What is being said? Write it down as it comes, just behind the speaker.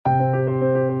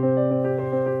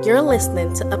You're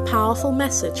listening to a powerful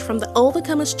message from the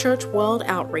Overcomers Church World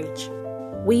Outreach.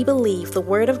 We believe the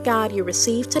Word of God you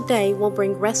receive today will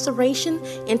bring restoration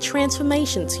and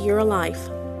transformation to your life.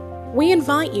 We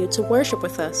invite you to worship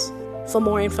with us. For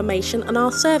more information on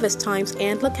our service times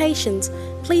and locations,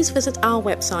 please visit our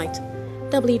website,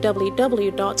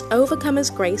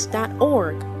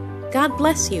 www.overcomersgrace.org. God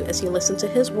bless you as you listen to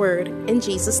His Word in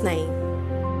Jesus' name.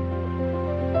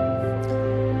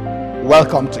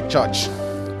 Welcome to church.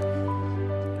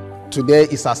 Today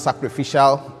is a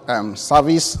sacrificial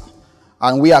service,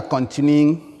 and we are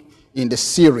continuing in the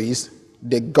series,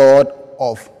 The God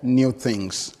of New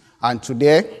Things. And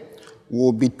today,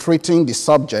 we'll be treating the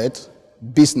subject,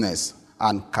 business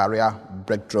and career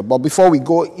breakthrough. But before we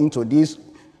go into this,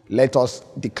 let us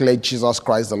declare Jesus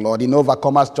Christ the Lord. In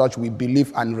Overcomers Church, we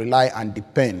believe and rely and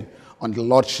depend on the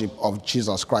Lordship of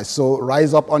Jesus Christ. So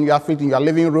rise up on your feet in your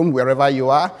living room, wherever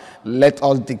you are. Let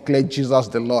us declare Jesus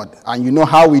the Lord. And you know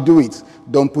how we do it.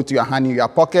 Don't put your hand in your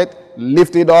pocket.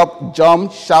 Lift it up,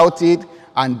 jump, shout it,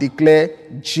 and declare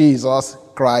Jesus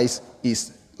Christ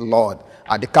is Lord.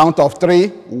 At the count of 3,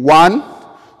 1,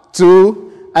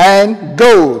 2, and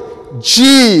go.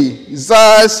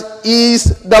 Jesus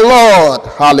is the Lord.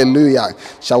 Hallelujah.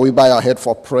 Shall we bow our head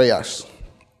for prayers?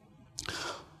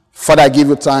 Father, I give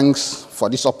you thanks for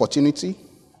this opportunity.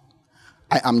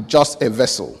 I am just a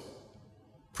vessel.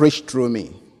 Preach through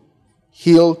me.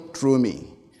 Heal through me.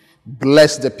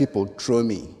 Bless the people through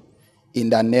me.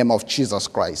 In the name of Jesus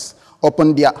Christ.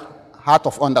 Open their heart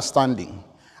of understanding.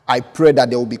 I pray that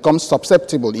they will become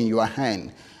susceptible in your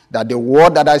hand. That the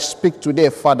word that I speak today,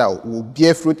 Father, will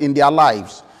bear fruit in their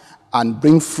lives and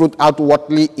bring fruit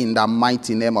outwardly in the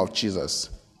mighty name of Jesus.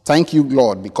 Thank you,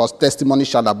 Lord, because testimony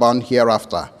shall abound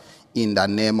hereafter. In the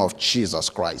name of Jesus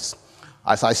Christ.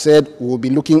 As I said, we'll be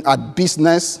looking at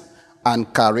business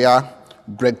and career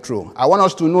breakthrough. I want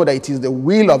us to know that it is the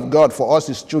will of God for us,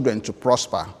 His children, to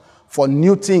prosper, for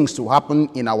new things to happen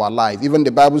in our life. Even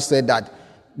the Bible said that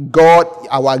God,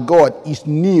 our God, is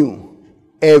new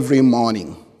every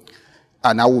morning.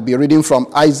 And I will be reading from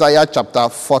Isaiah chapter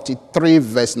 43,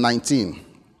 verse 19.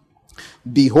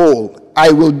 Behold,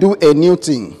 I will do a new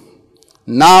thing.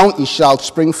 Now it shall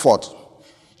spring forth.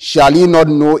 Shall ye not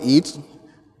know it?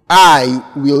 I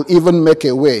will even make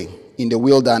a way in the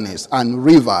wilderness and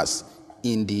rivers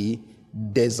in the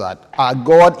desert. Our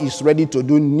God is ready to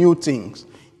do new things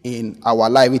in our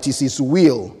life. It is His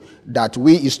will that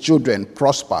we, His children,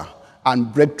 prosper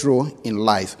and break through in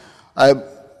life.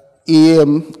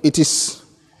 It is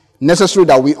necessary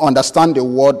that we understand the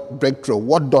word breakthrough.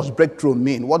 What does breakthrough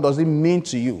mean? What does it mean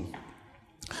to you?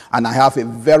 And I have a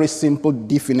very simple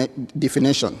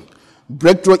definition.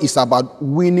 Breakthrough is about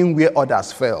winning where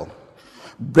others fail.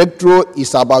 Breakthrough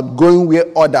is about going where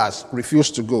others refuse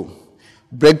to go.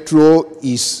 Breakthrough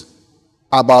is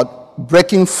about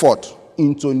breaking forth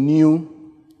into new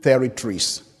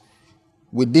territories.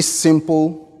 With this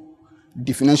simple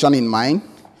definition in mind,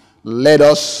 let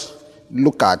us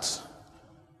look at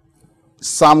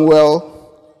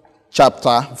Samuel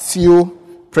chapter, few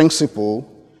principles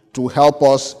to help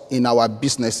us in our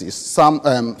businesses.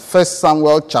 1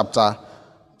 Samuel chapter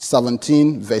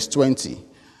 17, verse 20.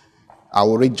 I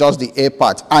will read just the A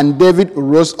part. And David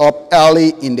rose up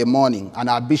early in the morning. And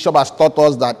our bishop has taught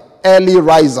us that early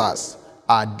risers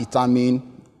are determined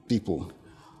people.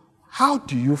 How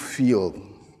do you feel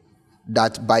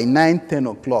that by 9, 10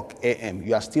 o'clock a.m.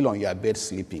 you are still on your bed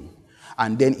sleeping?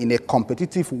 And then in a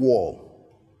competitive war,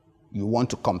 you want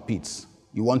to compete.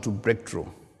 You want to break through.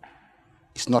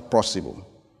 It's not possible.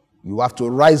 You have to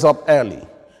rise up early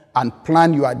and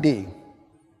plan your day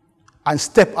and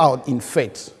step out in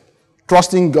faith,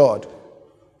 trusting God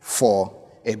for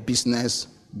a business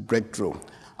breakthrough.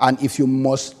 And if you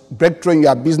must break through in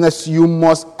your business, you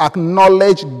must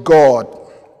acknowledge God.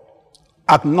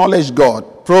 Acknowledge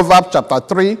God. Proverbs chapter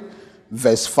 3,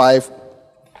 verse 5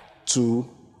 to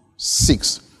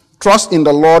 6. Trust in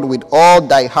the Lord with all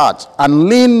thy heart, and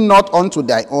lean not unto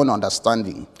thy own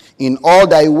understanding. In all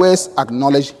thy ways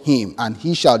acknowledge Him, and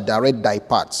He shall direct thy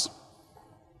paths.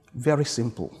 Very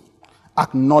simple.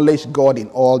 Acknowledge God in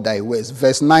all thy ways.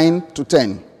 Verse 9 to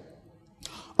 10.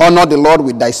 Honor the Lord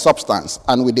with thy substance,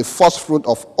 and with the first fruit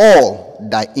of all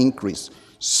thy increase.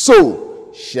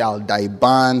 So shall thy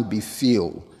barn be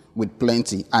filled with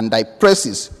plenty, and thy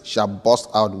presses shall burst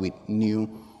out with new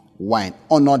wine.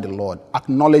 Honor the Lord.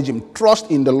 Acknowledge Him.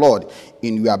 Trust in the Lord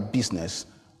in your business,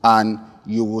 and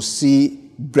you will see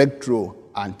breakthrough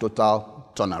and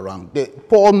total turnaround.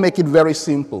 Paul make it very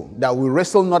simple that we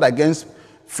wrestle not against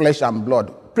flesh and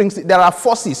blood. There are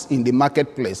forces in the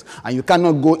marketplace, and you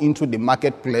cannot go into the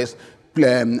marketplace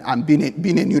and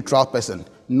being a neutral person.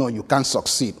 no, you can't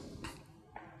succeed.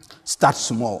 Start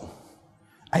small.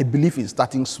 I believe in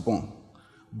starting small,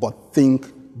 but think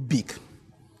big.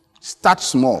 Start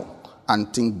small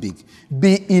and think big.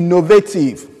 Be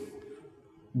innovative.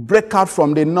 Break out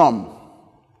from the norm.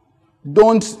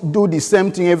 Don't do the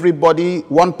same thing everybody.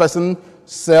 One person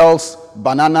sells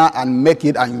banana and make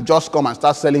it, and you just come and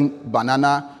start selling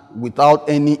banana without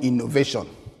any innovation.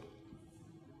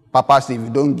 Papa said, if you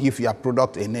don't give your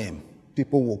product a name,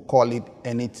 people will call it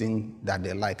anything that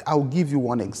they like. I'll give you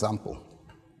one example.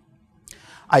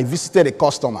 I visited a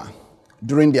customer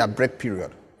during their break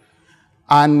period,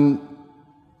 and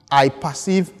I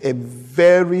perceived a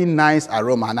very nice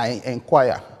aroma, and I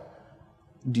inquire,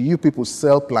 do you people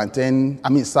sell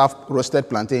serve roasted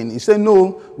plantain? He said,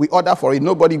 no, we order for it.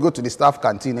 Nobody go to the staff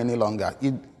canteen any longer.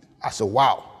 I said,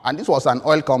 wow. And this was an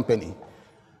oil company.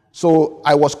 So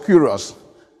I was curious,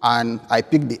 and I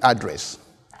picked the address.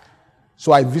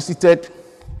 So I visited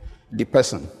the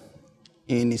person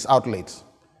in his outlet.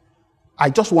 I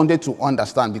just wanted to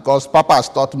understand, because Papa has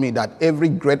taught me that every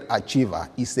great achiever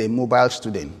is a mobile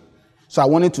student. So I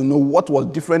wanted to know what was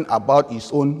different about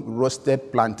his own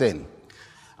roasted plantain.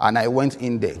 And I went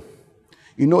in there.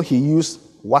 You know, he used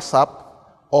WhatsApp,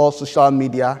 all social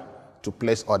media to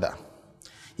place order.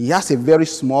 He has a very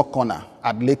small corner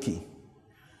at Lekki.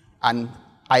 And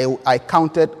I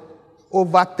counted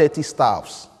over 30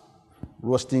 staffs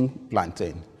roasting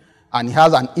plantain. And he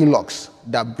has an e-lux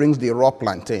that brings the raw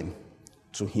plantain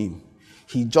to him.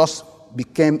 He just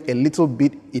became a little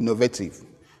bit innovative.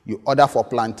 You order for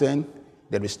plantain,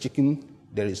 there is chicken,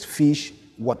 there is fish,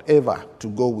 whatever to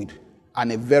go with,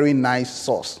 and a very nice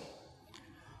sauce.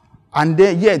 And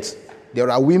yet, there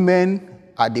are women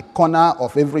at the corner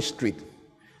of every street,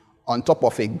 on top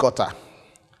of a gutter,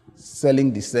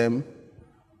 selling the same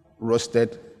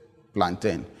roasted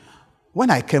plantain. When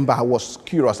I came back, I was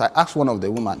curious. I asked one of the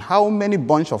women, how many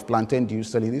bunch of plantain do you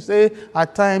sell? They say,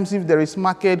 at times, if there is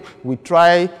market, we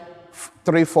try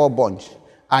 3-4 bunch.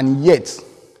 And yet,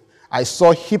 I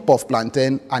saw a heap of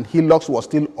plantain, and Hilux was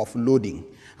still offloading.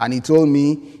 And he told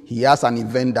me he has an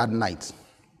event that night.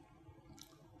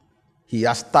 He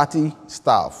has 30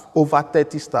 staff, over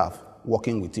 30 staff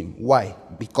working with him. Why?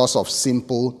 Because of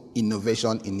simple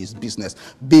innovation in his business.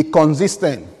 Be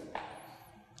consistent.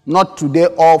 Not today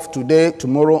off, today,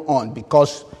 tomorrow on,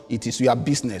 because it is your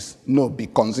business. No, be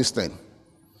consistent.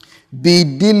 Be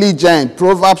diligent.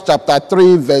 Proverbs chapter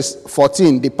 3, verse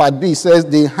 14. The part B says,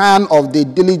 the hand of the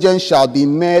diligent shall be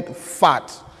made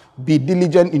fat. Be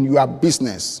diligent in your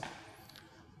business.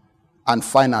 And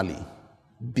finally,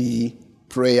 be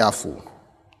prayerful.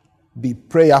 Be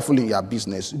prayerful in your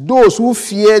business. Those who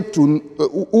fear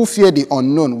the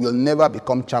unknown will never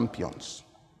become champions.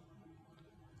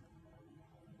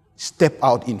 Step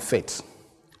out in faith.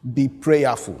 Be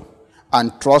prayerful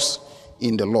and trust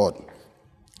in the Lord.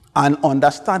 And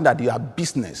understand that your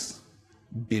business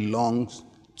belongs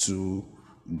to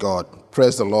God.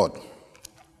 Praise the Lord.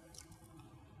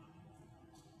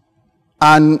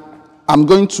 And I'm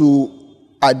going to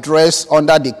address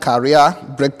under the career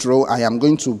breakthrough, I am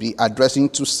going to be addressing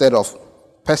 2 sets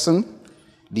of persons,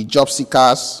 the job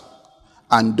seekers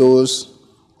and those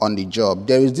on the job.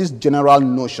 There is this general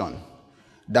notion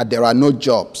that there are no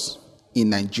jobs in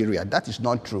Nigeria. That is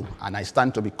not true, and I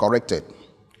stand to be corrected.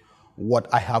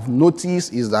 What I have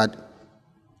noticed is that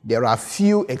there are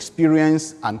few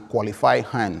experienced and qualified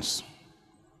hands.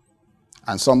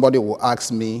 And somebody will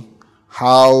ask me,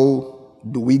 how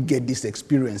do we get this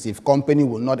experience if company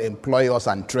will not employ us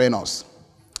and train us?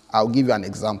 I'll give you an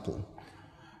example.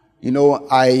 You know,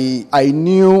 I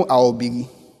knew I'll be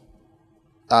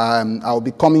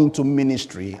coming into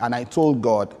ministry, and I told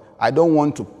God, I don't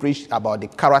want to preach about the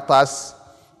characters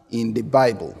in the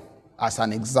Bible as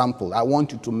an example. I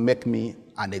want you to make me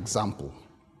an example.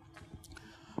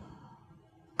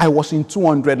 I was in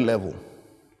 200 level.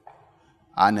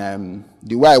 And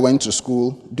the way I went to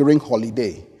school, during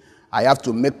holiday, I have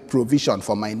to make provision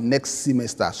for my next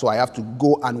semester. So I have to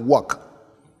go and work.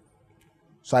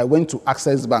 So I went to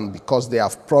Access Bank because they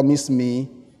have promised me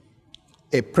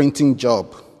a printing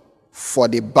job for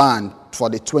the band, for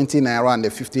the 20 naira and the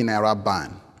 50 naira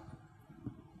band.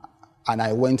 And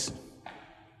I went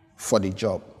for the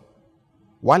job.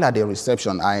 While at the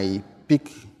reception, I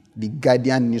picked the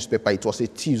Guardian newspaper. It was a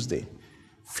Tuesday.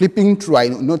 Flipping through, I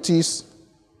noticed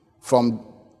from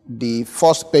the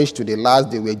first page to the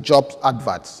last, there were job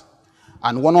adverts.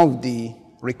 And one of the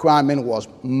requirements was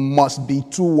must be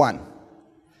 2-1.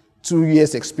 2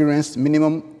 years experience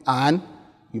minimum, and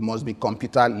you must be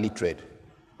computer literate.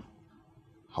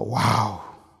 Wow.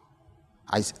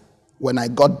 When I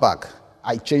got back,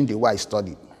 I changed the way I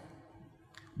studied.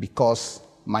 Because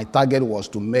my target was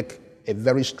to make a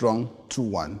very strong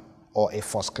 2-1 or a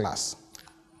first class.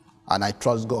 And I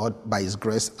trust God, by His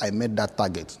grace, I made that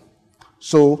target.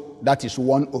 So that is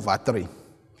 1/3.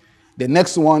 The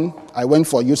next one, I went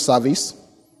for youth service.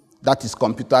 That is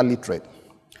computer literate.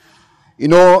 You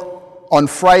know, on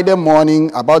Friday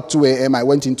morning, about 2 a.m., I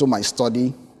went into my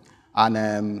study,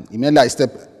 and immediately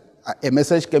a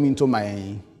message came into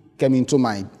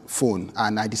my phone,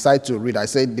 and I decided to read. I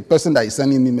said, the person that is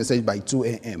sending me message by 2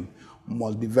 a.m.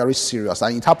 must be very serious.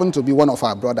 And it happened to be one of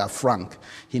our brother, Frank.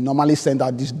 He normally sent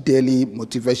out this daily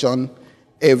motivation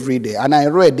every day. And I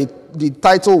read the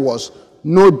title was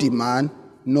No Demand,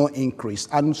 No Increase.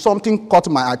 And something caught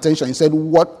my attention. He said,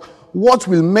 what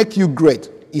will make you great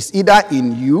is either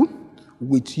in you,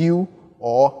 with you,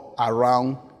 or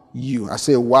around you. I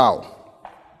say, wow.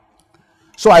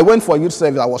 So I went for youth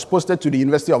service. I was posted to the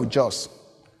University of Jos.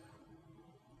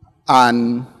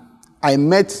 And I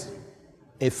met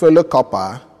a fellow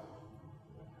copper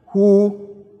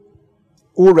who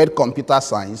read computer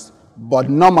science, but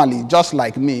normally, just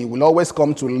like me, will always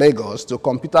come to Lagos, to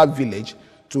Computer Village,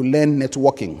 to learn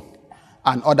networking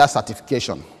and other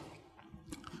certification.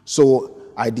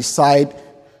 So I decided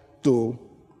to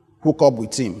hook up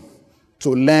with him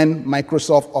to learn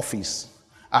Microsoft Office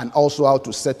and also how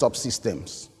to set up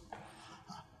systems.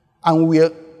 And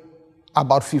we're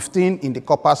about 15 in the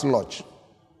Corpus Lodge.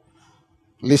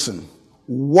 Listen,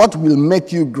 what will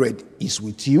make you great is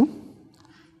with you,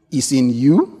 is in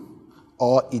you,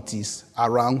 or it is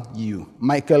around you.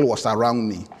 Michael was around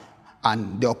me,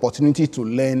 and the opportunity to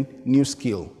learn new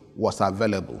skill was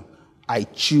available. I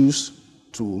choose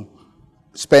to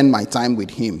spend my time with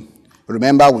him.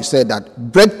 Remember, we said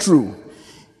that breakthrough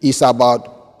is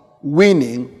about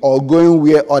winning or going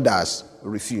where others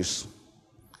refuse.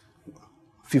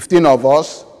 15 of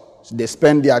us, they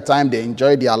spend their time, they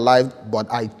enjoy their life,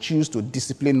 but I choose to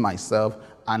discipline myself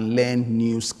and learn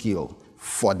new skill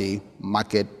for the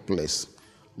marketplace.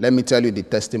 Let me tell you the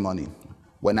testimony.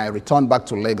 When I returned back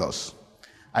to Lagos,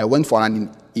 I went for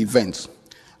an event,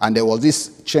 and there was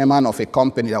this chairman of a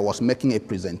company that was making a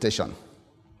presentation.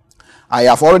 I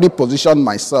have already positioned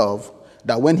myself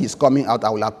that when he's coming out, I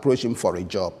will approach him for a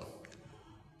job.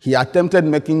 He attempted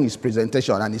making his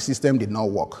presentation, and the system did not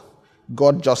work.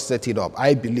 God just set it up.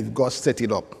 I believe God set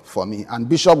it up for me. And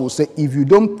Bishop will say, if you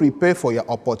don't prepare for your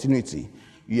opportunity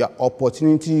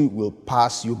will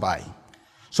pass you by.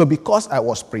 So because I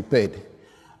was prepared,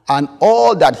 and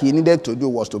all that he needed to do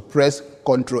was to press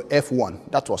Ctrl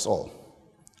F1, that was all.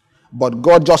 But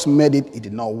God just made it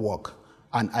did not work,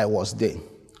 and I was there.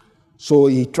 So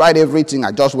he tried everything.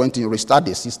 I just went in, restart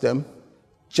the system,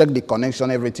 checked the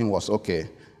connection, everything was okay.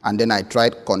 And then I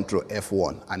tried Ctrl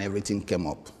F1, and everything came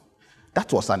up.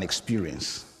 That was an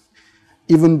experience,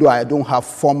 even though I don't have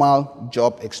formal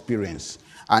job experience.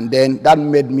 And then that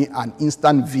made me an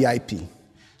instant VIP.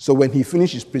 So when he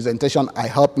finished his presentation, I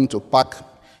helped him to pack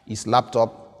his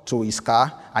laptop to his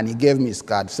car, and he gave me his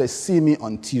card. He said, see me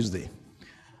on Tuesday.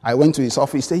 I went to his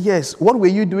office. He said, yes, what were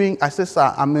you doing? I said,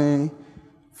 sir, I'm a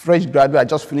fresh graduate. I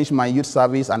just finished my youth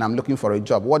service, and I'm looking for a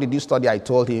job. What did you study? I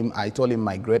told him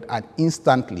my grade, and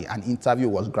instantly an interview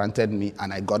was granted me,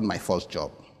 and I got my first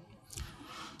job.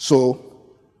 So,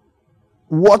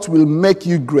 what will make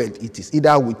you great? It is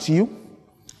either with you,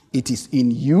 it is in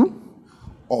you,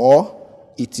 or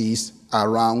it is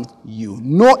around you.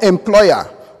 No employer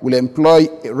will employ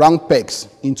round pegs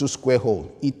into square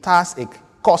hole. It has a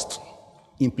cost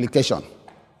implication.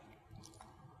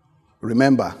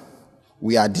 Remember,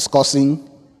 we are discussing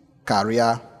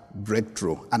career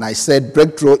breakthrough. And I said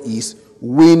breakthrough is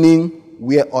winning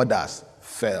where others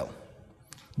fail.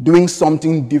 Doing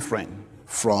something different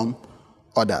from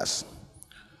others.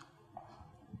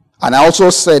 And I also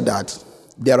said that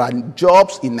there are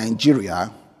jobs in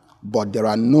Nigeria, but there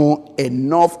are no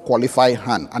enough qualified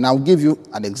hands. And I'll give you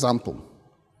an example.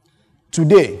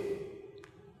 Today,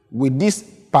 with this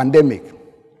pandemic,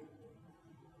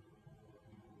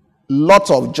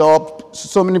 lots of jobs,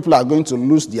 so many people are going to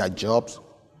lose their jobs,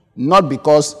 not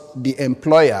because the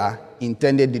employer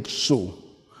intended it so,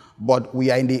 but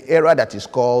we are in the era that is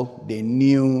called the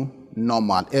new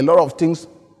normal. A lot of things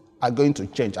are going to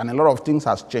change, and a lot of things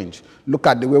has changed. Look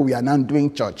at the way we are now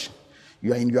doing church.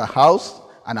 You are in your house,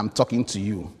 and I'm talking to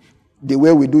you. The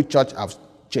way we do church has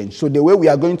changed. So the way we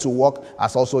are going to work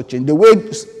has also changed. The way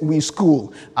we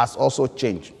school has also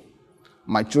changed.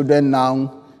 My children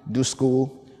now do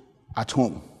school at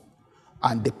home,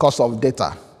 and the cost of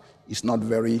data is not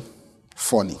very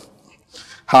funny.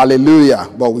 Hallelujah.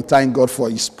 But we thank God for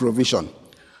his provision.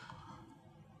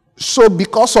 So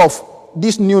because of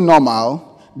this new normal,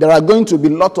 there are going to be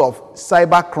a lot of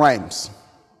cyber crimes.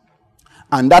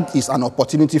 And that is an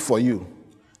opportunity for you.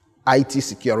 IT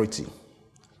security,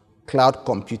 cloud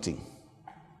computing.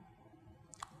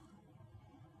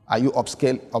 Are you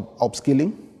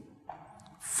upskilling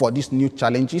for these new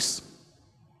challenges?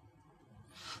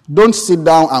 Don't sit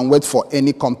down and wait for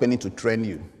any company to train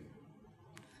you.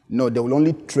 No, they will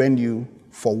only train you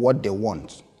for what they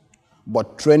want.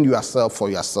 But train yourself for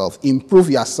yourself. Improve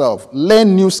yourself.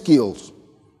 Learn new skills.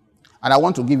 And I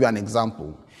want to give you an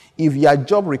example. If your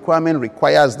job requirement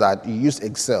requires that you use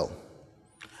Excel,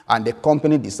 and the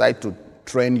company decide to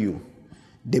train you,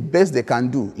 the best they can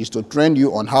do is to train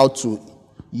you on how to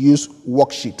use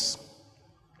worksheets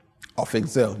of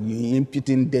Excel. You input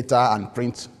in data and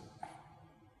print.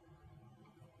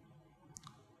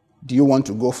 Do you want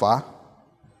to go far?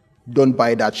 Don't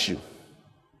buy that shoe.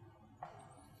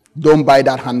 Don't buy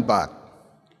that handbag.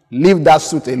 Leave that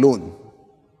suit alone.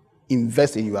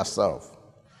 Invest in yourself.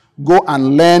 Go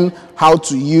and learn how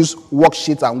to use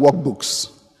worksheets and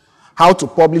workbooks. How to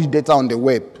publish data on the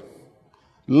web.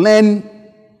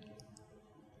 Learn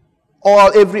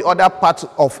every other part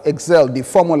of Excel, the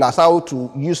formulas, how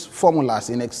to use formulas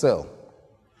in Excel.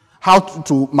 How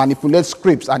to manipulate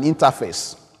scripts and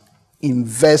interface.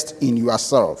 Invest in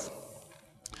yourself.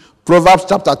 Proverbs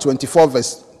chapter 24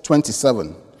 verse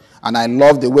 27. And I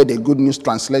love the way the Good News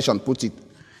Translation put it.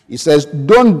 It says,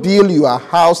 don't build your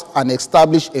house and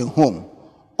establish a home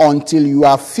until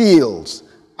your fields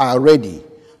are ready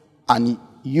and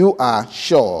you are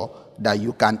sure that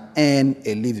you can earn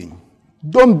a living.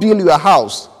 Don't build your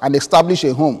house and establish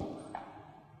a home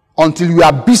until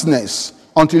your business,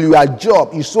 until your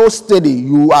job is so steady,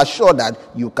 you are sure that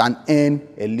you can earn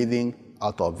a living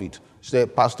out of it. Say,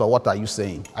 Pastor, what are you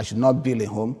saying? I should not build a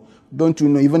home. Don't you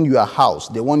know even your house,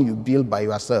 the one you build by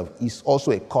yourself, is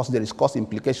also a cost. There is cost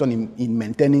implication in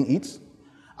maintaining it.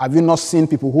 Have you not seen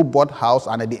people who bought house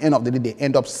and at the end of the day they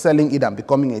end up selling it and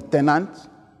becoming a tenant?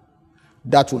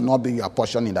 That will not be your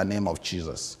portion in the name of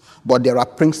Jesus. But there are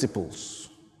principles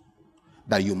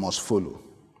that you must follow.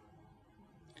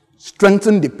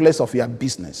 Strengthen the place of your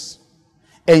business.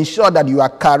 Ensure that your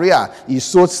career is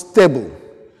so stable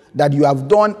that you have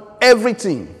done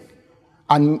everything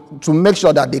and to make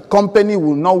sure that the company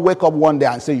will not wake up one day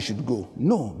and say you should go.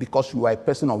 No, because you are a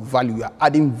person of value. You are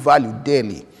adding value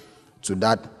daily to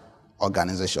that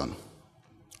organization.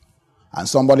 And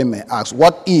somebody may ask,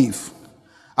 what if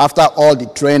after all the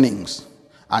trainings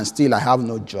and still I have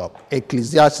no job?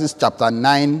 Ecclesiastes chapter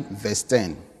 9 verse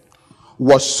 10.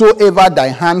 Whatsoever thy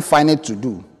hand findeth to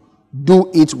do, do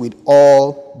it with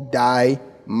all thy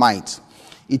might.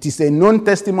 It is a known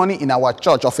testimony in our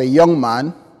church of a young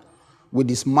man with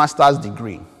his master's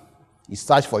degree. He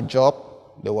searched for a job.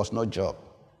 There was no job.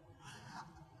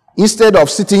 Instead of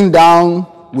sitting down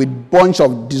with a bunch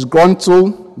of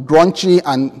disgruntled, grunchy,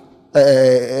 and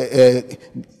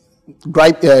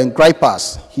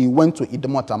gripers, he went to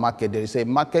Idumota market. There is a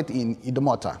market in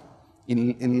Idumota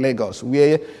in Lagos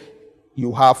where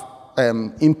you have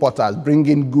importers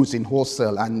bringing goods in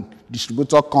wholesale and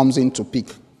distributor comes in to pick.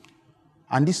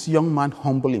 And this young man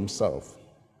humbled himself,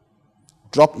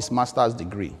 dropped his master's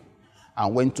degree,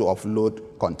 and went to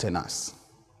offload containers.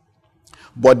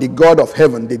 But the God of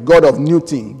heaven, the God of new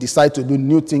thing, decided to do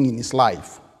new thing in his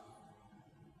life.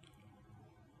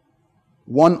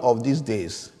 One of these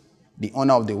days, the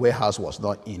owner of the warehouse was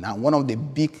not in, and one of the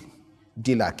big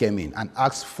dealers came in and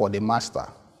asked for the master,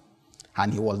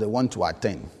 and he was the one to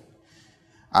attend.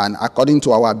 And according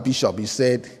to our bishop, he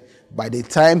said, by the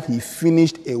time he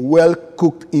finished a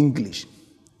well-cooked English,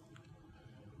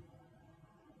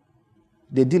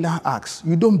 the dealer asked,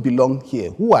 you don't belong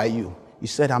here. Who are you? He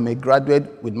said, I'm a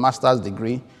graduate with master's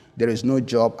degree. There is no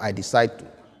job. I decide to.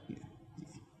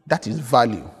 That is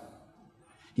value.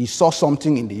 He saw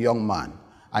something in the young man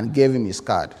and gave him his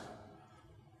card.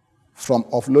 From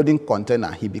offloading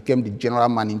container, he became the general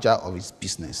manager of his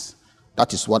business.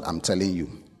 That is what I'm telling you.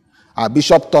 Our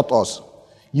bishop taught us,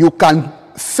 you can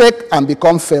fake and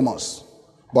become famous,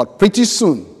 but pretty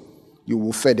soon you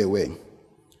will fade away.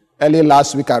 Early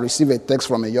last week, I received a text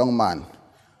from a young man,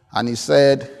 and he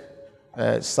said,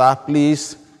 sir,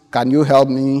 please, can you help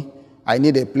me? I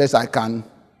need a place I can,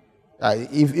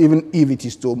 even if it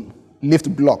is to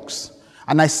lift blocks.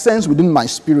 And I sensed within my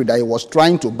spirit that he was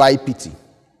trying to buy pity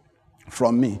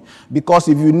from me. Because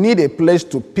if you need a place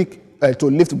to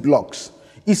lift blocks,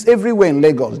 it's everywhere in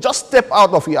Lagos. Just step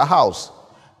out of your house.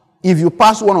 If you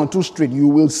pass 1 or 2 streets, you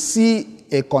will see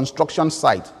a construction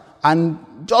site. And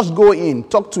just go in,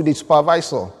 talk to the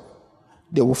supervisor.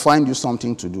 They will find you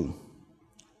something to do.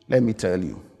 Let me tell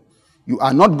you, you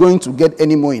are not going to get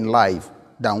any more in life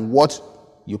than what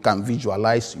you can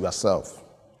visualize yourself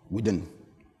within.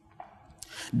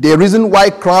 The reason why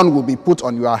crown will be put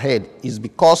on your head is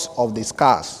because of the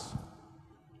scars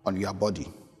on your body.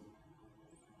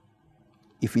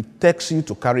 If it takes you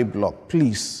to carry block,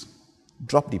 please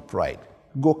drop the pride.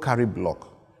 Go carry block.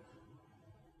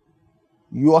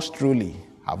 Yours truly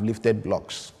have lifted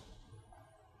blocks.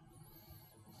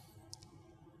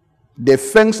 The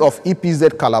fence of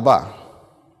EPZ Calabar,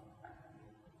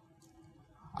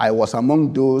 I was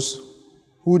among those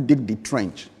who dig the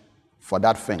trench for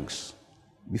that fence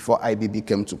before IBB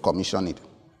came to commission it.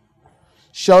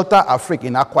 Shelter Afrique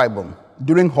in Akwa Ibom,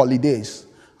 during holidays,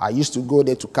 I used to go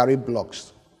there to carry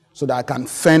blocks so that I can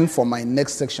fend for my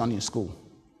next section in school.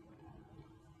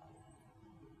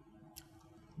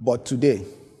 But today,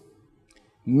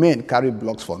 men carry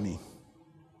blocks for me.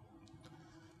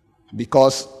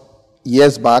 Because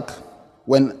years back,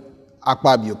 when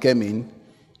Akpabio came in,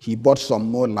 he bought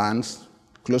some more lands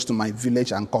close to my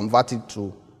village and converted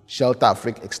to Shelter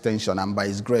Afrique Extension. And by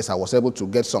his grace, I was able to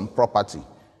get some property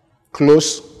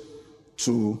close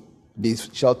to the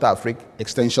Shelter Afrique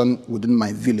Extension within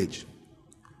my village.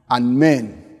 And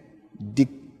men dig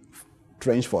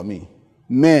trench for me.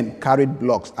 Men carried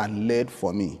blocks and laid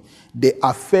for me. The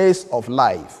affairs of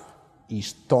life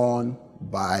is turn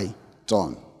by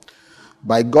turn.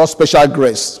 By God's special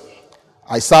grace,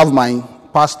 I serve my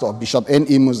pastor, Bishop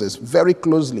N.E. Moses, very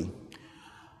closely.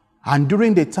 And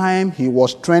during the time he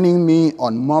was training me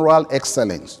on moral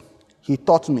excellence, he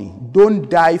taught me, don't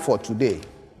die for today,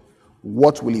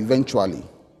 what will eventually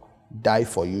die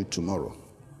for you tomorrow.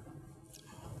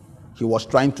 He was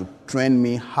trying to train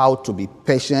me how to be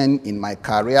patient in my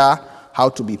career, how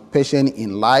to be patient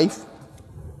in life.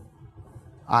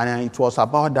 And it was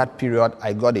about that period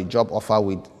I got a job offer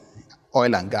with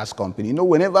oil and gas company. You know,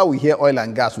 whenever we hear oil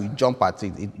and gas, we jump at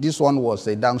it. This one was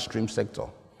a downstream sector.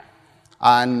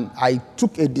 And I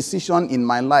took a decision in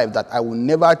my life that I will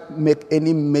never make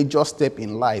any major step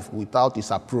in life without his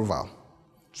approval.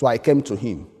 So I came to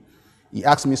him. He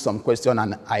asked me some questions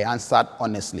and I answered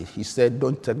honestly. He said,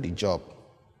 don't take the job.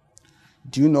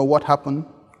 Do you know what happened?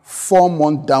 4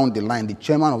 months down the line, the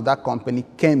chairman of that company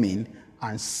came in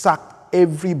and sacked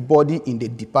everybody in the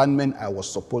department I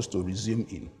was supposed to resume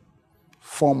in.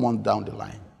 4 months down the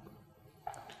line.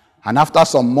 And after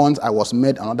some months, I was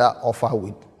made another offer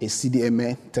with a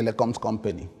CDMA telecoms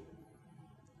company.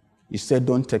 He said,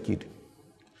 don't take it.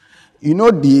 You know,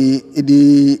 the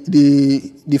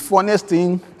funniest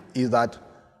thing is that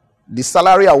the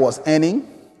salary I was earning,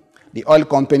 the oil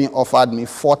company offered me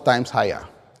 4 times higher.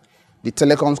 The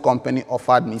telecoms company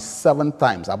offered me 7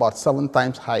 times, about 7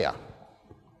 times higher.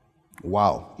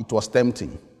 Wow, it was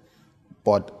tempting.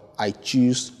 But I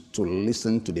choose to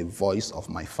listen to the voice of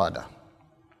my father.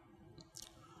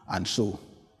 And so,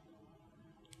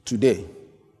 today,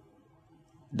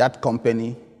 that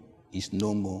company is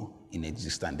no more in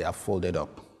existence. They are folded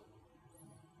up.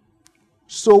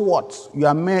 So what?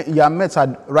 Your mates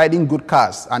are riding good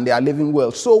cars and they are living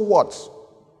well. So what?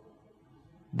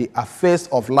 The affairs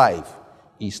of life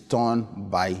is turn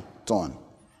by turn.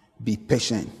 Be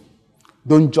patient.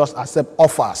 Don't just accept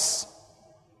offers.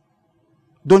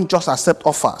 Don't just accept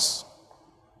offers.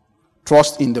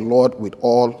 Trust in the Lord with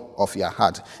all of your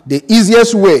heart. The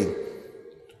easiest way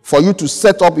for you to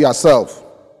set up yourself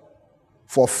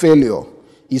for failure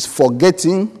is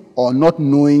forgetting or not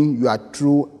knowing your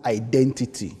true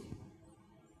identity.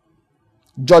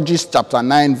 Judges chapter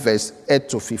 9, verse 8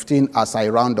 to 15 as I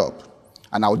round up.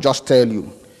 And I'll just tell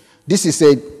you. This is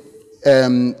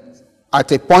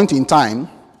at a point in time,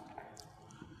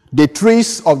 the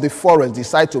trees of the forest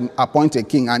decided to appoint a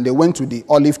king, and they went to the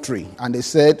olive tree, and they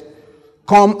said,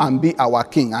 come and be our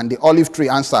king. And the olive tree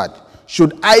answered,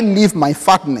 should I leave my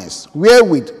fatness,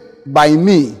 wherewith by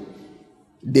me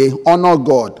they honor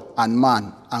God and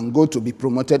man, and go to be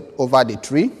promoted over the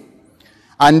tree?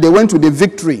 And they went to the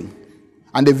victory,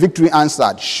 and the victory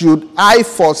answered, should I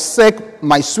forsake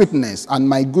my sweetness and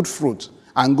my good fruit,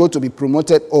 and go to be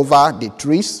promoted over the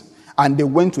trees? And they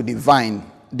went to the vine.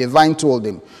 The vine told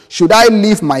them, should I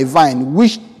leave my vine,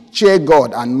 which cheer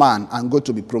God and man, and go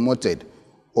to be promoted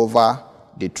over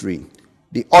the tree?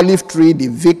 The olive tree, the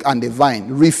vic, and the vine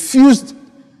refused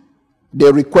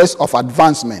the request of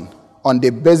advancement on the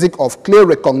basis of clear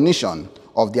recognition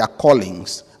of their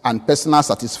callings and personal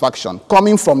satisfaction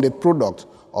coming from the product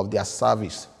of their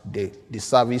service, the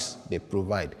service they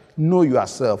provide. Know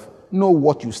yourself. Know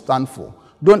what you stand for.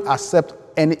 Don't accept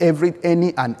any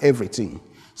and everything.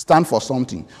 Stand for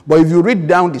something. But if you read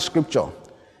down the scripture,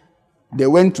 they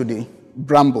went to the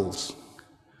brambles.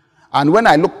 And when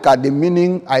I look at the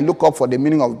meaning, I look up for the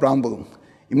meaning of bramble.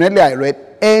 Immediately I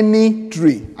read any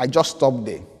tree. I just stopped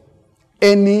there.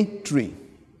 Any tree.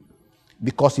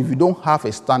 Because if you don't have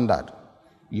a standard,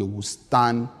 you will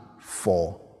stand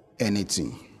for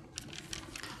anything.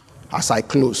 As I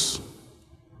close,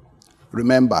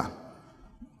 remember,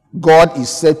 God is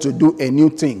said to do a new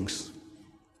things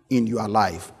in your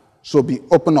life. So be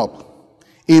open up.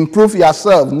 Improve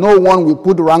yourself. No one will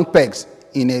put round pegs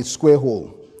in a square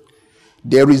hole.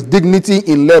 There is dignity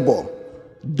in labor.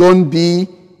 Don't be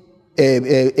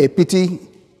a pity.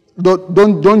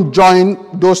 Don't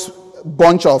join those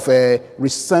bunch of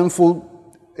resentful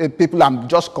people and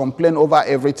just complain over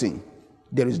everything.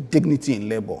 There is dignity in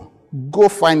labor. Go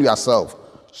find yourself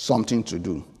something to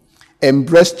do.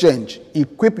 Embrace change.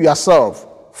 Equip yourself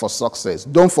for success.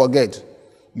 Don't forget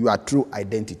your true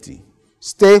identity.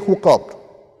 Stay hooked up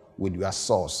with your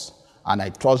source. And I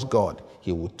trust God,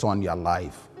 He will turn your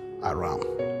life around.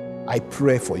 I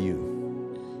pray for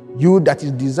you. You that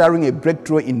is desiring a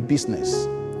breakthrough in business,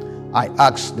 I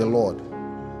ask the Lord,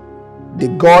 the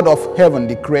God of heaven,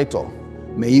 the Creator,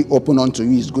 may He open unto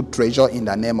you His good treasure in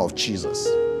the name of Jesus.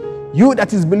 You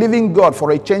that is believing God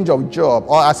for a change of job,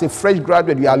 or as a fresh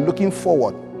graduate, you are looking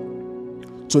forward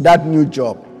to that new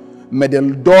job, may the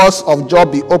doors of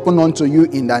job be opened unto you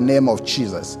in the name of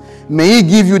Jesus. May He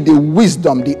give you the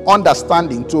wisdom, the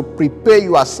understanding to prepare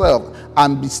yourself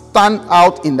and stand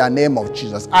out in the name of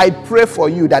Jesus. I pray for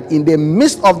you that in the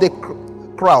midst of the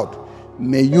crowd,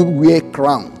 may you wear a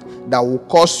crown that will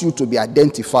cause you to be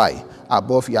identified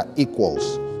above your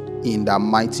equals in the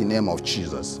mighty name of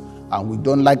Jesus. And we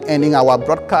don't like ending our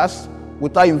broadcast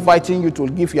without inviting you to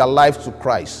give your life to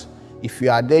Christ. If you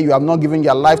are there, you have not given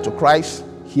your life to Christ,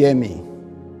 hear me.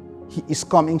 He is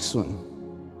coming soon.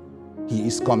 He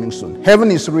is coming soon.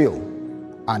 Heaven is real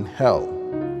and hell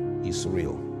is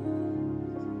real.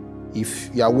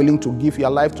 If you are willing to give your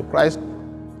life to Christ,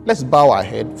 let's bow our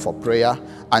head for prayer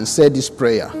and say this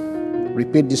prayer.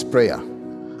 Repeat this prayer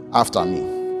after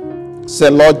me. Say,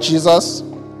 Lord Jesus,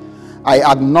 I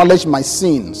acknowledge my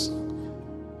sins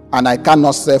and I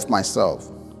cannot save myself.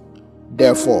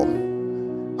 Therefore,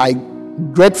 I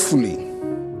gratefully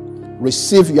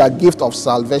receive your gift of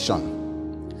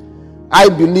salvation. I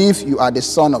believe you are the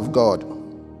Son of God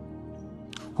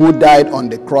who died on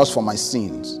the cross for my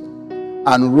sins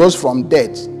and rose from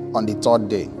death on the third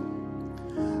day.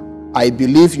 I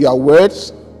believe your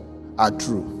words are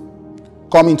true.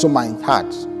 Come into my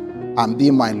heart and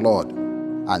be my Lord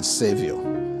and Savior.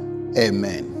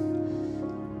 Amen.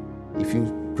 If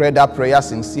you pray that prayer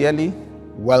sincerely,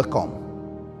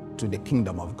 welcome to the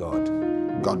kingdom of God.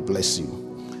 God bless you.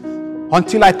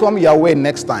 Until I come your way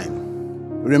next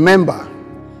time, remember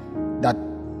that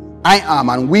I am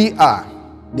and we are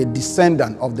the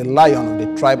descendant of the Lion of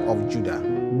the tribe of Judah.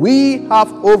 We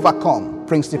have overcome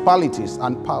principalities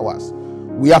and powers.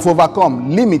 We have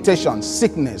overcome limitations,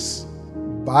 sickness,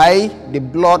 by the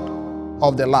blood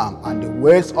of the Lamb and the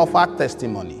words of our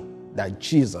testimony that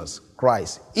Jesus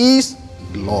Christ is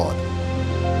Lord.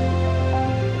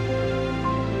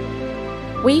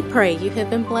 We pray you have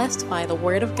been blessed by the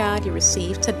Word of God you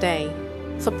received today.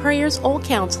 For prayers or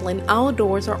counseling, our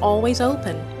doors are always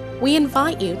open. We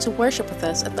invite you to worship with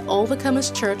us at the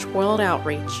Overcomers Church World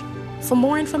Outreach. For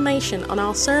more information on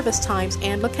our service times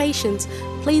and locations,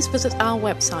 please visit our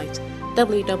website,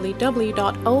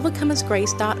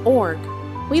 www.overcomersgrace.org.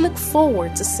 We look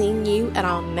forward to seeing you at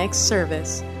our next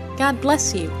service. God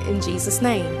bless you in Jesus'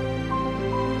 name.